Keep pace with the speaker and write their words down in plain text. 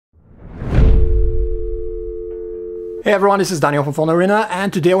Hey everyone, this is Daniel from PhoneArena,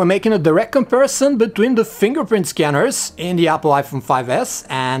 and today we're making a direct comparison between the fingerprint scanners in the Apple iPhone 5s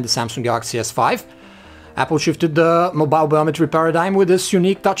and the Samsung Galaxy S5. Apple shifted the mobile biometry paradigm with this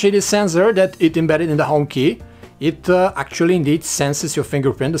unique Touch ID sensor that it embedded in the home key. It actually indeed senses your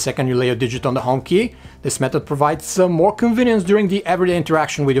fingerprint the second you lay a digit on the home key. This method provides more convenience during the everyday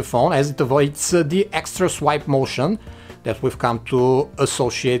interaction with your phone, as it avoids the extra swipe motion that we've come to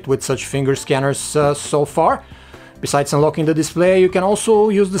associate with such finger scanners so far. Besides unlocking the display, you can also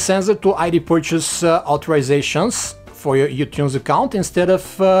use the sensor to ID purchase authorizations for your iTunes account instead of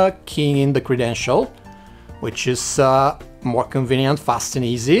keying in the credential, which is more convenient, fast and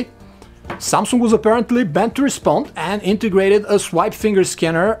easy. Samsung was apparently bent to respond and integrated a swipe finger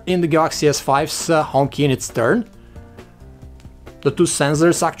scanner in the Galaxy S5's home key in its turn. The two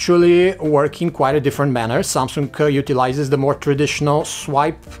sensors actually work in quite a different manner. Samsung utilizes the more traditional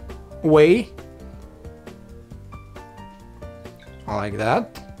swipe way, like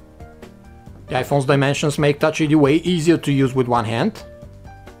that. The iPhone's dimensions make Touch ID way easier to use with one hand.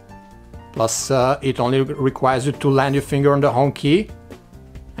 Plus, it only requires you to land your finger on the home key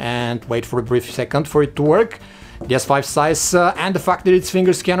and wait for a brief second for it to work. The S5 size and the fact that its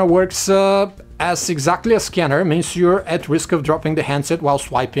finger scanner works as exactly a scanner means you're at risk of dropping the handset while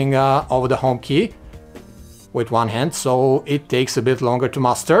swiping over the home key with one hand, so it takes a bit longer to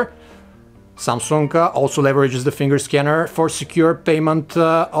master. Samsung also leverages the finger scanner for secure payment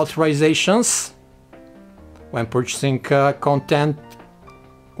authorizations when purchasing content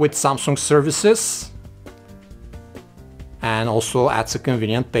with Samsung services, and also adds a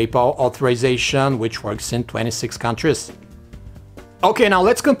convenient PayPal authorization which works in 26 countries. Okay, now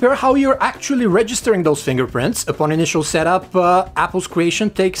let's compare how you're actually registering those fingerprints. Upon initial setup, Apple's creation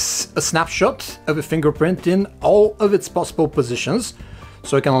takes a snapshot of a fingerprint in all of its possible positions,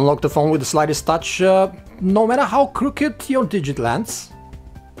 so you can unlock the phone with the slightest touch, no matter how crooked your digit lands.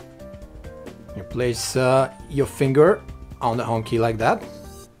 You place your finger on the home key like that,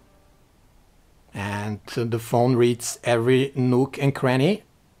 and the phone reads every nook and cranny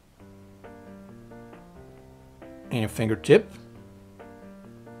in your fingertip,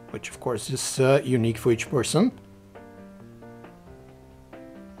 which of course is unique for each person.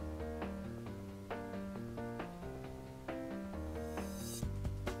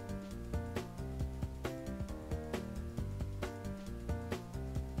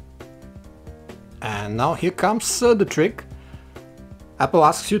 And now here comes the trick. Apple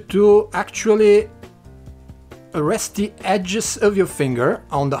asks you to actually rest the edges of your finger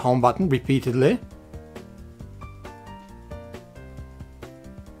on the home button repeatedly.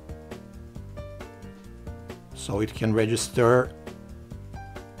 So it can register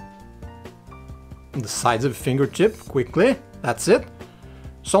the sides of the fingertip quickly. That's it.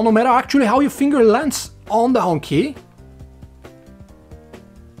 So no matter actually how your finger lands on the home key,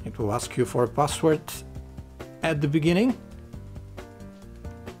 it will ask you for a password at the beginning.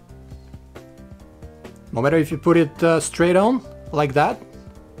 No matter if you put it straight on, like that,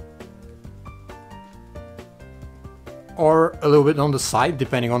 or a little bit on the side,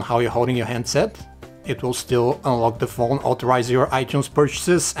 depending on how you're holding your handset, it will still unlock the phone, authorize your iTunes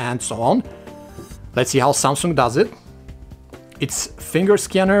purchases, and so on. Let's see how Samsung does it. Its finger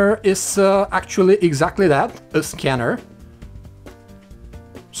scanner is actually exactly that, a scanner.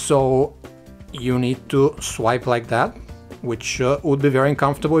 So you need to swipe like that, which would be very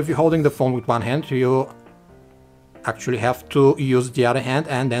uncomfortable if you're holding the phone with one hand. You actually have to use the other hand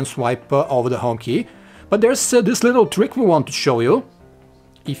and then swipe over the home key. But there's this little trick we want to show you.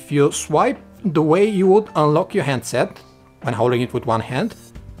 If you swipe the way you would unlock your handset when holding it with one hand,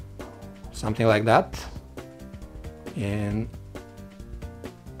 something like that, in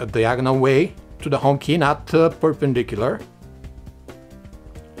a diagonal way to the home key, not perpendicular,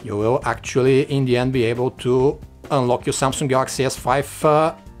 you will actually in the end be able to unlock your Samsung Galaxy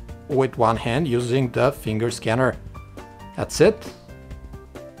S5 with one hand using the finger scanner. That's it.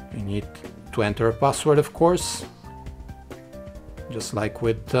 You need to enter a password, of course, just like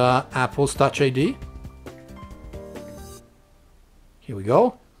with Apple's Touch ID. Here we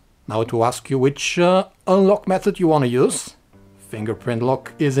go. Now it will ask you which unlock method you want to use. Fingerprint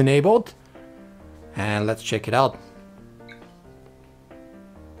lock is enabled, and let's check it out.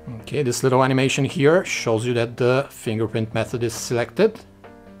 Okay, this little animation here shows you that the fingerprint method is selected.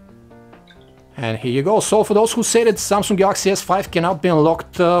 And here you go. So for those who say that Samsung Galaxy S5 cannot be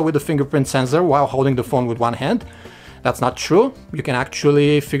unlocked with the fingerprint sensor while holding the phone with one hand, that's not true. You can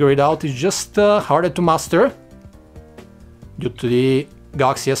actually figure it out. It's just harder to master due to the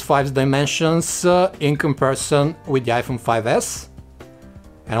Galaxy S5's dimensions in comparison with the iPhone 5s.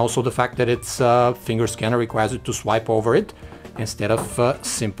 And also the fact that its finger scanner requires you to swipe over it instead of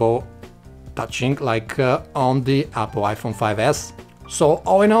simple touching like on the Apple iPhone 5S. So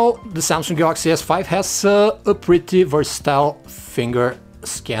all in all, the Samsung Galaxy S5 has a pretty versatile finger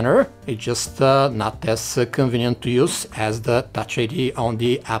scanner. It's just not as convenient to use as the Touch ID on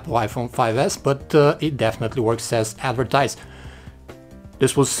the Apple iPhone 5S, but it definitely works as advertised.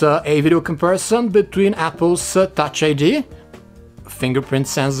 This was a video comparison between Apple's Touch ID, fingerprint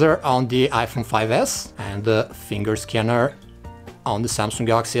sensor on the iPhone 5S, and the finger scanner on the Samsung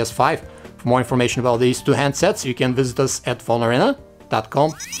Galaxy S5. For more information about these two handsets, you can visit us at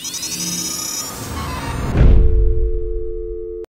PhoneArena.com.